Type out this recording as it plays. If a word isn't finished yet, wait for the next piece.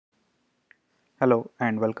Hello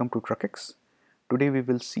and welcome to TruckX. Today we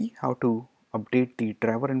will see how to update the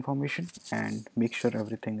driver information and make sure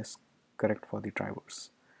everything is correct for the drivers.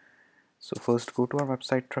 So first go to our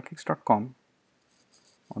website truckx.com.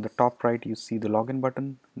 On the top right you see the login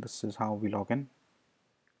button. This is how we log in.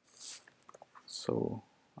 So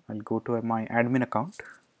I'll go to my admin account.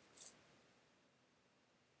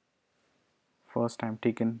 First I'm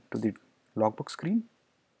taken to the logbook screen.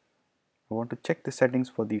 I want to check the settings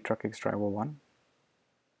for the TruckX driver 1.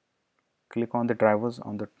 Click on the drivers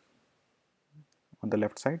on the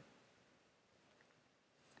left side.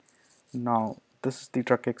 Now this is the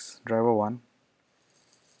TruckX driver 1.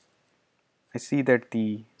 I see that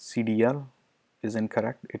the CDL is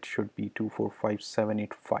incorrect. It should be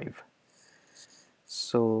 245,785.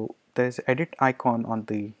 So there's edit icon on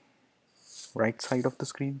the right side of the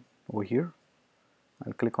screen over here.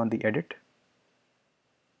 I'll click on the edit.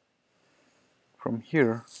 From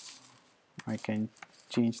here I can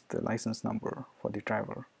change the license number for the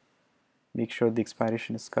driver. Make sure the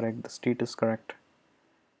expiration is correct, the state is correct,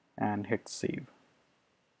 and hit save.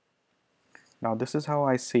 Now this is how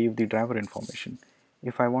I save the driver information.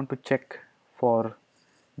 If I want to check for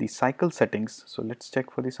the cycle settings, so let's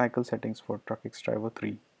check for the cycle settings for TruckX driver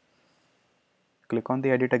 3. Click on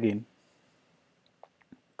the edit again,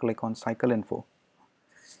 click on cycle info.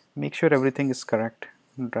 Make sure everything is correct.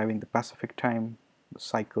 Driving the Pacific time, the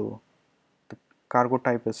cycle, the cargo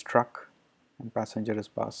type is truck, and passenger is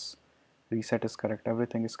bus. Reset is correct,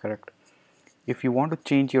 everything is correct. If you want to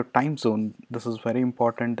change your time zone, this is very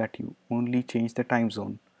important that you only change the time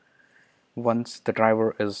zone once the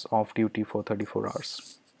driver is off duty for 34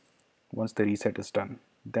 hours. Once the reset is done,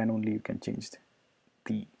 then only you can change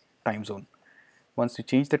the time zone. Once you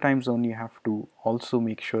change the time zone, you have to also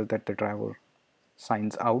make sure that the driver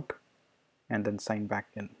signs out and then sign back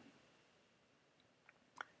in.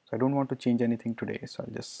 So I don't want to change anything today, so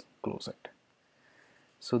I'll just close it.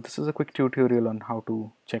 So this is a quick tutorial on how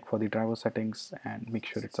to check for the driver settings and make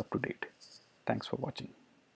sure it's up to date. Thanks for watching.